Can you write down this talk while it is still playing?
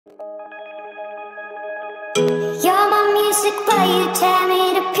You're my music, but you tear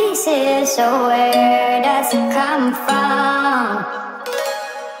me to pieces. So where does it come from?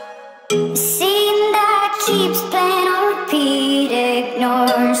 Scene that keeps playing on repeat,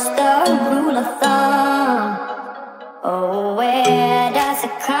 ignores the rule of thumb. Oh, where does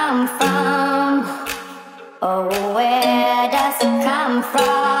it come from? Oh, where does it come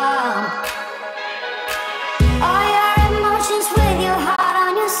from? All your emotions with your heart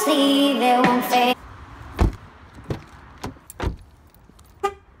on your sleeve, it won't fade.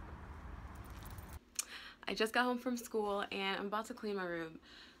 I just got home from school and I'm about to clean my room.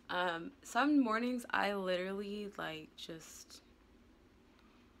 Some mornings I literally just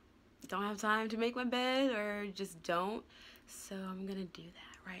don't have time to make my bed, or just don't. So I'm gonna do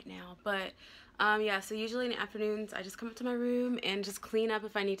that right now. But yeah, so usually in the afternoons I just come up to my room and just clean up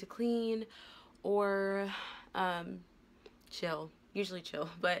if I need to clean, or chill. Usually chill.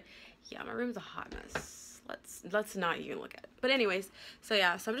 But yeah, my room's a hot mess. Let's not even look at it. But anyways, so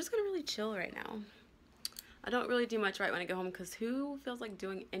yeah, so I'm just gonna really chill right now. I don't really do much right when I get home, because who feels like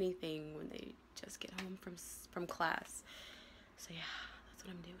doing anything when they just get home from class? So yeah, that's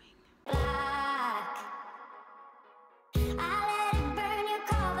what I'm doing. Black. I let it burn, you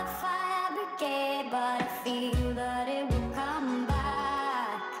call the fire brigade, but I feel that it will come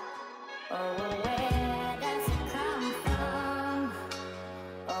back. Oh, where does it come from?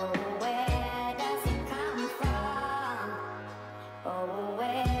 Oh, where does it come from? Oh,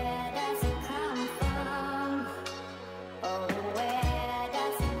 where does it come from? Oh, where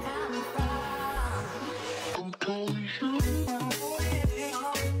does it come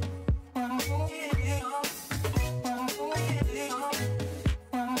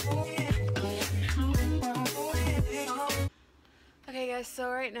Okay guys, so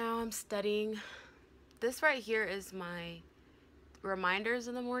right now I'm studying. This right here is my reminders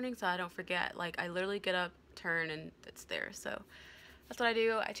in the morning, so I don't forget. Like, I literally get up, turn, and it's there. So that's what I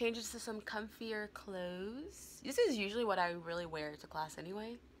do. I change into some comfier clothes. This is usually what I really wear to class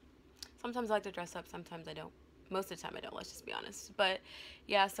anyway. Sometimes I like to dress up, sometimes I don't. Most of the time I don't, let's just be honest. But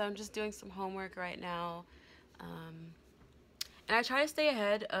yeah, so I'm just doing some homework right now. And I try to stay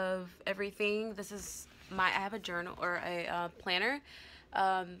ahead of everything. This is I have a journal, or a planner,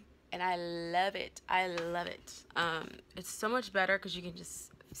 and I love it. I love it. It's so much better because you can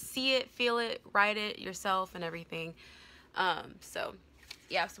just see it, feel it, write it yourself and everything. So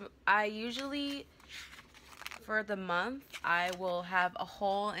yeah, so I usually, for the month, I will have a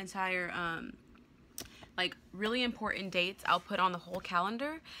whole entire like really important dates I'll put on the whole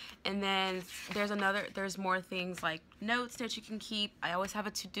calendar, and then there's more things like notes that you can keep. I always have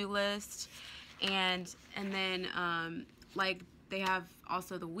a to-do list, and then like they have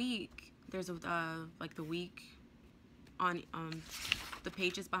also the week. There's a like the week on the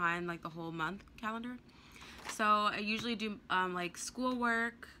pages behind like the whole month calendar. So I usually do like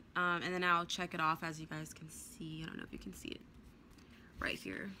schoolwork, and then I'll check it off, as you guys can see. I don't know if you can see it right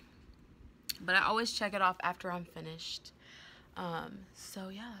here, but I always check it off after I'm finished. So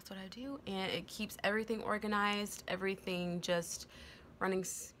yeah, that's what I do, and it keeps everything organized, everything just running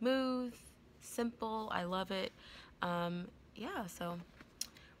smooth, simple. I love it. Yeah, so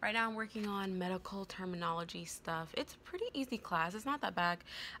right now I'm working on medical terminology stuff. It's a pretty easy class. It's not that bad.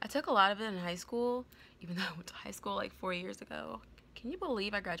 I took a lot of it in high school, even though I went to high school like 4 years ago. Can you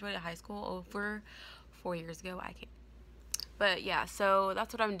believe I graduated high school over 4 years ago? I can't. But yeah, so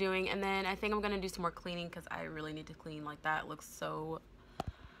that's what I'm doing. And then I think I'm going to do some more cleaning, because I really need to clean. Like, that looks so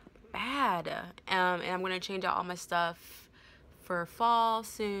bad. And I'm going to change out all my stuff for fall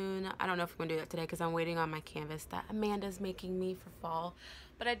soon. I don't know if I'm going to do that today, because I'm waiting on my canvas that Amanda's making me for fall.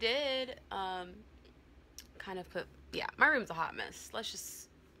 But I did kind of put, yeah, my room's a hot mess. Let's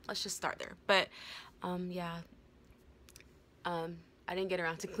just start there. But yeah, I didn't get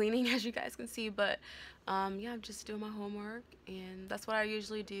around to cleaning, as you guys can see, but yeah, I'm just doing my homework, and that's what I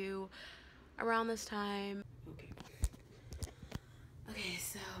usually do around this time. Okay,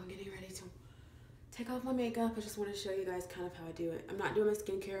 so I'm getting ready to take off my makeup. I just want to show you guys kind of how I do it. I'm not doing my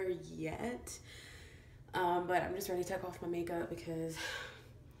skincare yet, but I'm just ready to take off my makeup because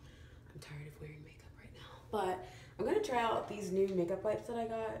I'm tired of wearing makeup right now. But I'm going to try out these new makeup wipes that I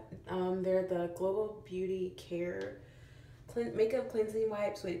got. They're the Global Beauty Care makeup cleansing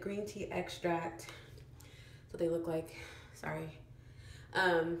wipes with green tea extract. So they look like, sorry.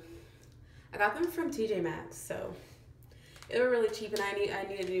 I got them from TJ Maxx, so they were really cheap, and I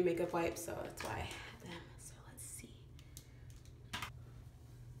needed a new makeup wipe, so that's why I have them. So let's see.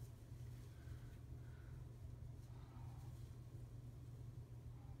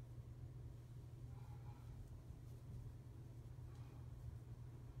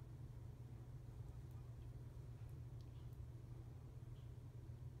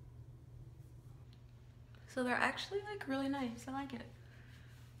 So they're actually like really nice. I like it.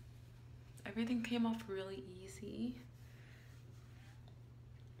 Everything came off really easy.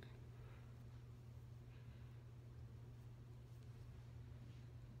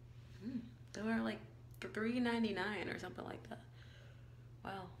 They were like $3.99 or something like that.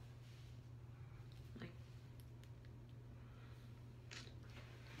 Wow. Like,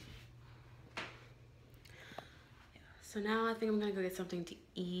 yeah. So now I think I'm gonna go get something to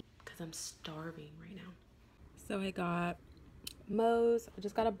eat because I'm starving right now. So I got Moe's. I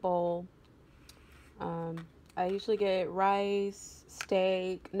just got a bowl. I usually get rice,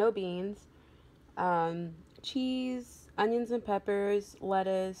 steak, no beans, cheese, onions and peppers,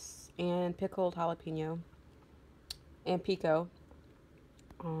 lettuce, and pickled jalapeno, and pico.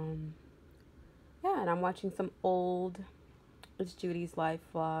 Yeah, and I'm watching some old It's Judy's Life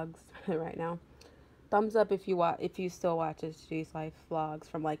vlogs right now. Thumbs up if you still watch It's Judy's Life vlogs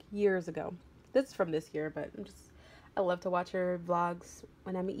from like years ago. This is from this year, but I love to watch her vlogs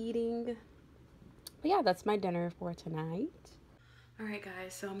when I'm eating. But yeah, that's my dinner for tonight. Alright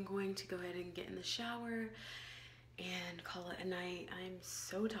guys, so I'm going to go ahead and get in the shower and call it a night. I'm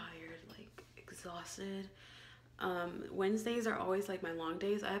so tired, like exhausted. Wednesdays are always like my long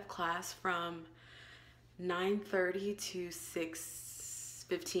days. I have class from 9:30 to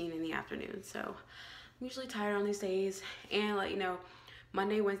 6:15 in the afternoon. So I'm usually tired on these days. And let you know,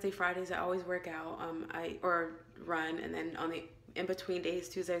 Monday, Wednesday, Fridays I always work out. Or run, and then on the in between days,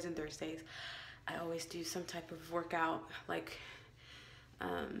 Tuesdays and Thursdays, I always do some type of workout, like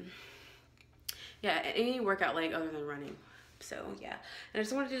yeah, any workout like other than running. So yeah, and I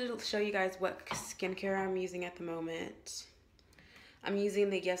just wanted to show you guys what skincare I'm using at the moment. I'm using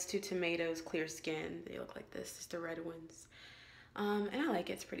the Yes to Tomatoes Clear Skin. They look like this, just the red ones. And I like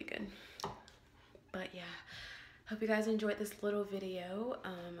it, it's pretty good. But yeah, hope you guys enjoyed this little video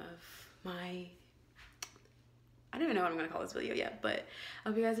of my, I don't even know what I'm gonna call this video yet, but I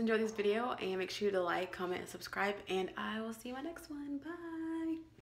hope you guys enjoyed this video, and make sure to like, comment, and subscribe, and I will see you in my next one. Bye.